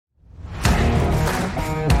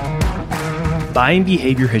Buying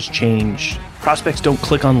behavior has changed. Prospects don't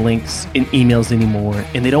click on links in emails anymore,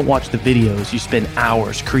 and they don't watch the videos you spend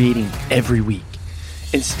hours creating every week.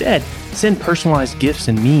 Instead, send personalized gifts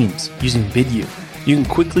and memes using Vidyou. You can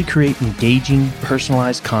quickly create engaging,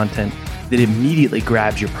 personalized content that immediately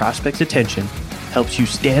grabs your prospect's attention, helps you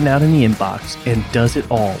stand out in the inbox, and does it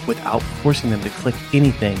all without forcing them to click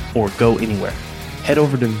anything or go anywhere. Head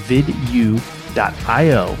over to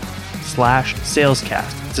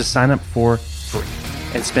vidyou.io/salescast to sign up for free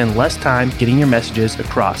and spend less time getting your messages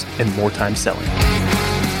across and more time selling.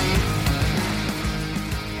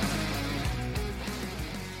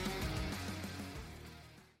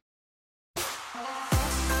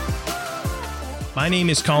 My name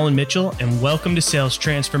is Colin Mitchell, and welcome to Sales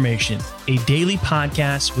Transformation, a daily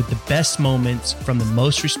podcast with the best moments from the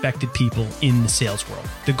most respected people in the sales world.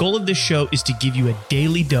 The goal of this show is to give you a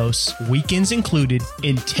daily dose, weekends included,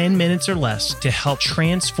 in 10 minutes or less to help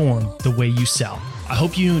transform the way you sell. I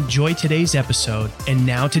hope you enjoy today's episode, and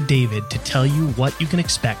now to David to tell you what you can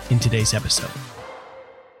expect in today's episode.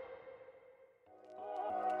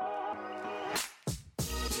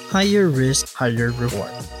 Higher risk, higher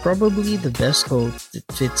reward. Probably the best quote that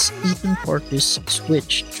fits Ethan Parker's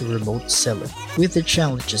switch to remote selling. With the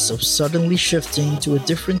challenges of suddenly shifting to a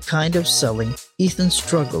different kind of selling, Ethan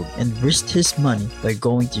struggled and risked his money by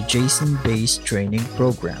going to Jason-based training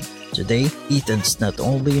program. Today, Ethan's not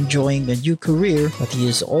only enjoying a new career, but he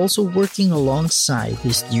is also working alongside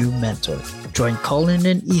his new mentor. Join Colin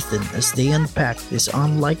and Ethan as they unpack this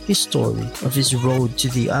unlikely story of his road to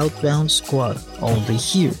the Outbound Squad, only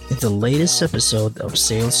here in the latest episode of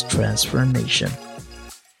Sales Transformation.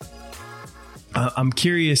 I'm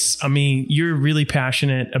curious. I mean, you're really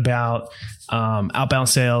passionate about outbound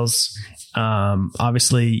sales.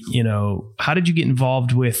 Obviously, how did you get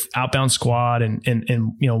involved with Outbound Squad and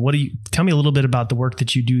what do you tell me a little bit about the work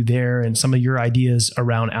that you do there and some of your ideas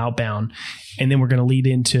around outbound? And then we're going to lead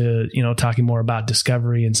into, talking more about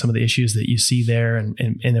discovery and some of the issues that you see there. And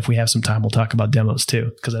if we have some time, we'll talk about demos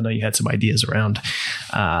too, because I know you had some ideas around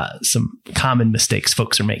some common mistakes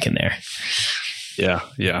folks are making there. Yeah.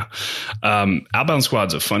 Outbound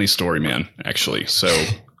Squad's a funny story, man, actually. So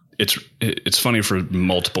it's funny for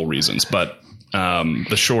multiple reasons, but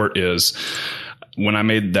the short is when I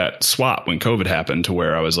made that swap when COVID happened to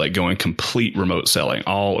where I was like going complete remote selling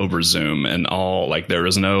all over Zoom and all like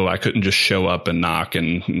I couldn't just show up and knock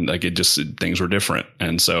and like things were different.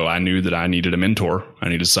 And so I knew that I needed a mentor. I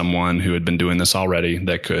needed someone who had been doing this already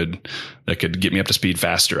that could get me up to speed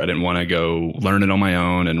faster. I didn't want to go learn it on my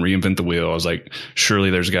own and reinvent the wheel. I was like, surely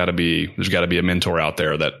there's got to be a mentor out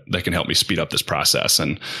there that can help me speed up this process.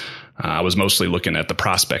 And I was mostly looking at the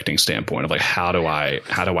prospecting standpoint of like, how do I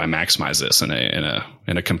maximize this in a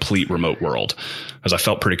complete remote world? As I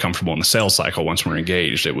felt pretty comfortable in the sales cycle once we're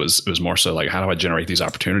engaged, it was more so like, how do I generate these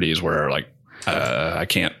opportunities where like, I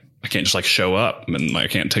can't just like show up and like, I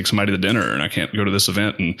can't take somebody to dinner and I can't go to this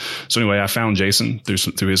event. And so anyway, I found Jason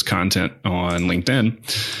through his content on LinkedIn,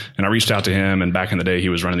 and I reached out to him. And back in the day, he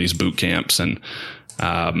was running these boot camps, and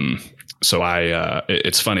so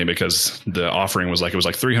it's funny because the offering was like, it was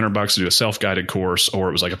like $300 to do a self-guided course, or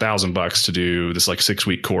it was like $1,000 to do this like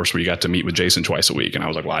 6-week course where you got to meet with Jason twice a week. And I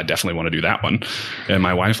was like, well, I definitely want to do that one. And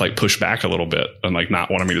my wife like pushed back a little bit and like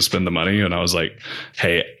not wanting me to spend the money. And I was like,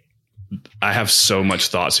 hey, I have so much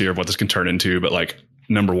thoughts here of what this can turn into, but like,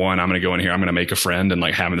 number one, I'm going to go in here, I'm going to make a friend, and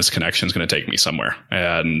like having this connection is going to take me somewhere.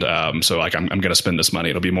 And, so like, I'm going to spend this money.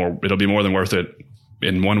 It'll be more than worth it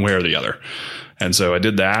in one way or the other. And so I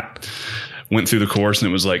did that, went through the course, and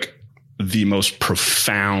it was like the most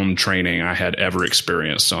profound training I had ever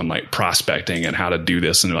experienced on like prospecting and how to do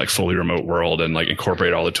this in like fully remote world and like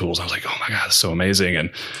incorporate all the tools. I was like, oh my God, it's so amazing.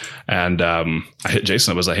 And I hit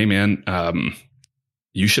Jason. I was like, hey man,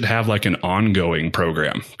 you should have like an ongoing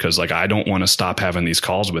program, because like I don't want to stop having these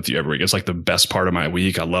calls with you every week. It's like the best part of my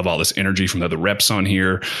week. I love all this energy from the other reps on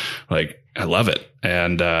here. Like I love it.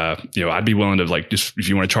 And, I'd be willing to like, just if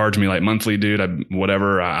you want to charge me like monthly, dude,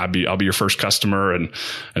 I'll be your first customer. And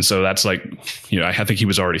so that's like, I think he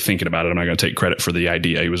was already thinking about it. I'm not going to take credit for the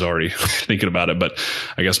idea. He was already thinking about it, but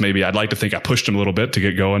I guess maybe I'd like to think I pushed him a little bit to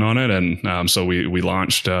get going on it. And, so we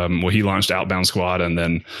launched, he launched Outbound Squad, and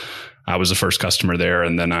then I was the first customer there.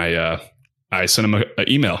 And then I sent him an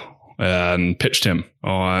email and pitched him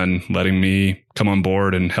on letting me come on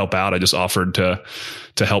board and help out. I just offered to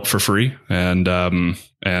help for free and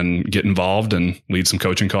get involved and lead some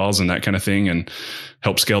coaching calls and that kind of thing and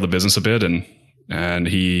help scale the business a bit. And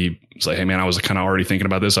he was like, hey man, I was kind of already thinking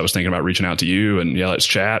about this. I was thinking about reaching out to you, and yeah, let's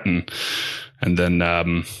chat. And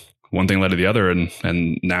then, one thing led to the other.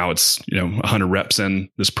 And now it's, 100 reps in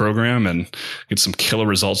this program and get some killer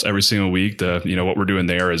results every single week. What we're doing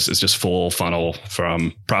there is just full funnel,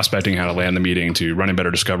 from prospecting, how to land the meeting, to running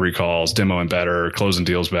better discovery calls, demoing better, closing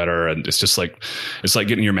deals better. And it's just it's like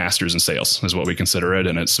getting your master's in sales is what we consider it.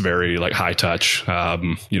 And it's very like high touch.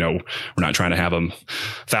 We're not trying to have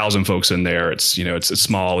 1,000 folks in there. It's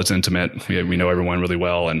small, it's intimate. We know everyone really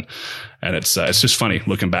well. And it's just funny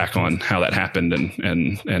looking back on how that happened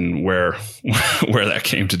and where that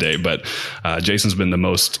came today. But Jason's been the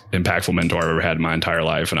most impactful mentor I've ever had in my entire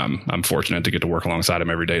life, and I'm fortunate to get to work alongside him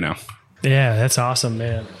every day now. Yeah, that's awesome,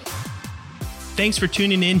 man. Thanks for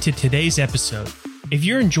tuning in to today's episode. If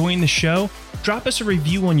you're enjoying the show, drop us a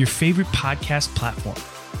review on your favorite podcast platform,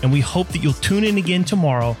 and we hope that you'll tune in again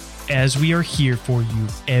tomorrow, as we are here for you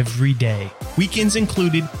every day, weekends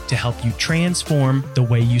included, to help you transform the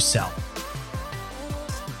way you sell.